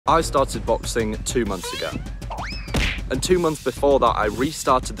I started boxing 2 months ago. And 2 months before that, I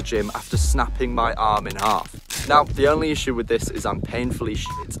restarted the gym after snapping my arm in half. Now, the only issue with this is I'm painfully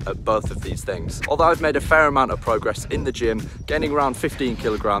shit at both of these things. Although I've made a fair amount of progress in the gym, gaining around 15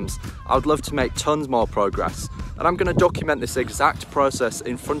 kilograms, I would love to make tons more progress. And I'm going to document this exact process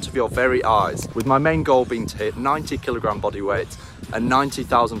in front of your very eyes, with my main goal being to hit 90 kilogram body weight and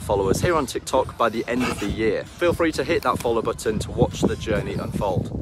 90,000 followers here on TikTok by the end of the year. Feel free to hit that follow button to watch the journey unfold.